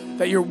them,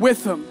 that you're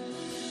with them,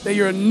 that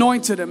you're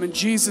anointed them in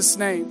Jesus'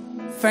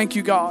 name. Thank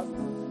you, God.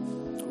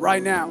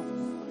 Right now,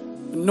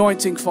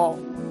 anointing fall.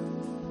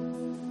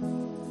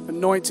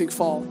 Anointing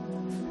fall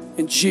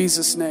in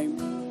Jesus'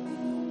 name.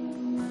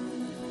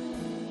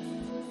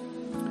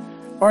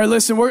 All right,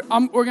 listen, we're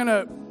going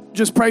to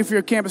just pray for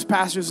your campus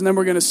pastors, and then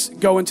we're going to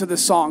go into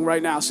this song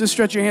right now. So just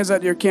stretch your hands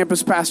out to your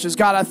campus pastors.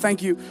 God, I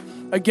thank you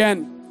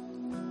again.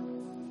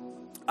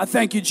 I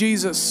thank you,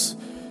 Jesus,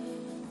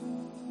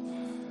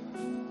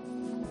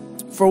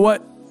 for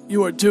what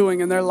you are doing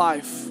in their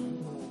life.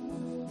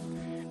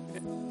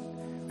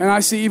 And I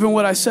see even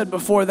what I said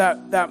before,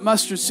 that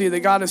mustard seed, that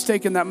God has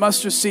taken that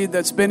mustard seed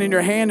that's been in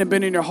your hand and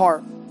been in your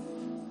heart.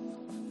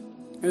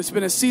 And it's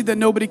been a seed that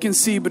nobody can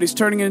see, but he's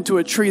turning it into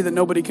a tree that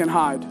nobody can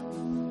hide.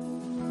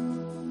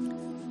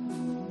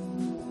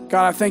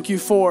 God, I thank you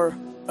for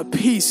a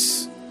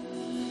peace,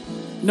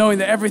 knowing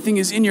that everything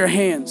is in your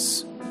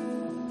hands.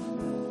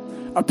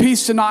 A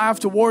peace to not have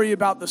to worry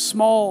about the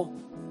small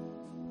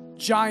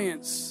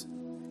giants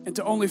and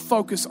to only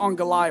focus on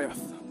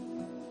Goliath.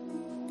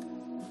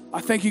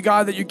 I thank you,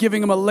 God, that you're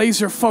giving them a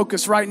laser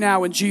focus right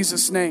now in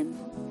Jesus' name.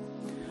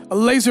 A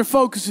laser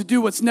focus to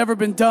do what's never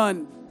been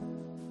done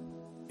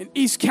in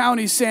East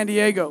County, San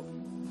Diego.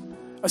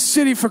 A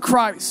city for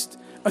Christ.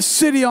 A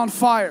city on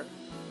fire.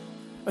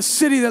 A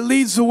city that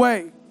leads the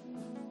way.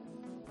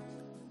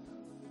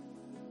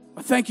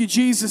 I thank you,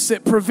 Jesus,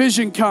 that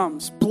provision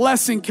comes,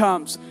 blessing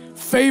comes,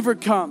 favor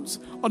comes,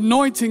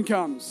 anointing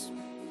comes.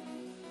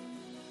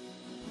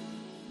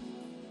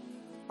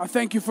 I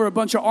thank you for a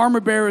bunch of armor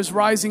bearers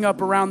rising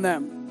up around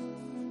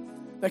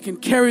them that can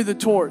carry the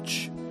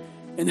torch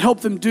and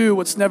help them do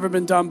what's never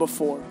been done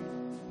before.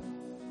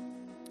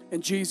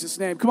 In Jesus'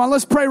 name. Come on,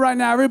 let's pray right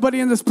now. Everybody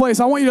in this place,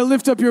 I want you to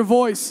lift up your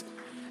voice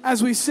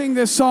as we sing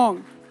this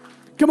song.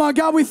 Come on,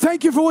 God, we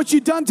thank you for what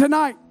you've done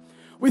tonight.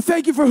 We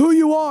thank you for who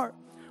you are.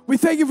 We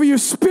thank you for your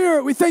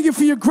spirit. We thank you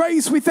for your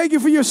grace. We thank you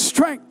for your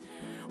strength.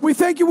 We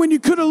thank you when you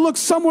could have looked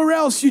somewhere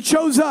else, you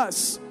chose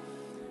us.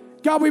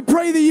 God, we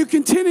pray that you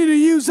continue to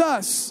use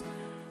us.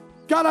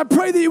 God, I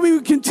pray that we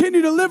would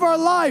continue to live our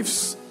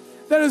lives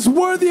that is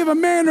worthy of a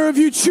manner of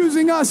you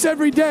choosing us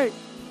every day.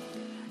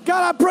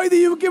 God, I pray that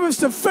you would give us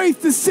the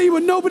faith to see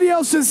what nobody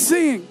else is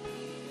seeing.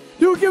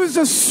 You would give us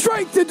the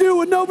strength to do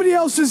what nobody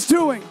else is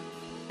doing.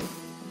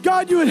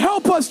 God, you would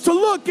help us to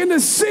look and to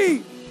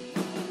see.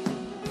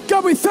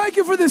 God, we thank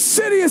you for the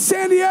city of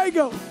San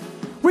Diego.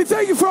 We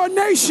thank you for our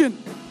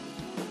nation.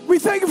 We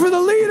thank you for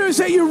the leaders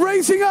that you're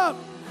raising up,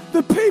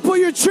 the people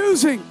you're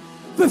choosing,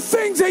 the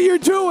things that you're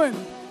doing.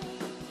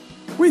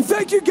 We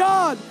thank you,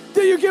 God,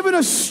 that you're giving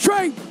us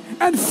strength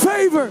and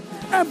favor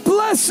and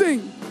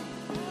blessing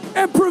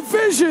and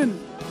provision.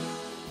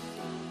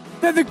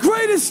 That the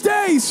greatest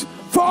days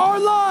for our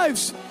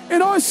lives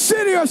in our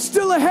city are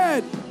still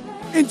ahead.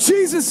 In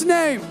Jesus'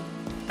 name,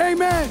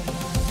 amen.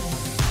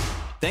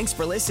 Thanks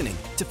for listening.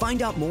 To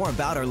find out more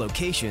about our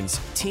locations,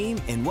 team,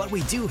 and what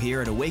we do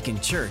here at Awaken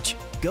Church,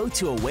 go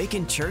to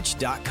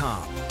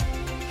awakenchurch.com.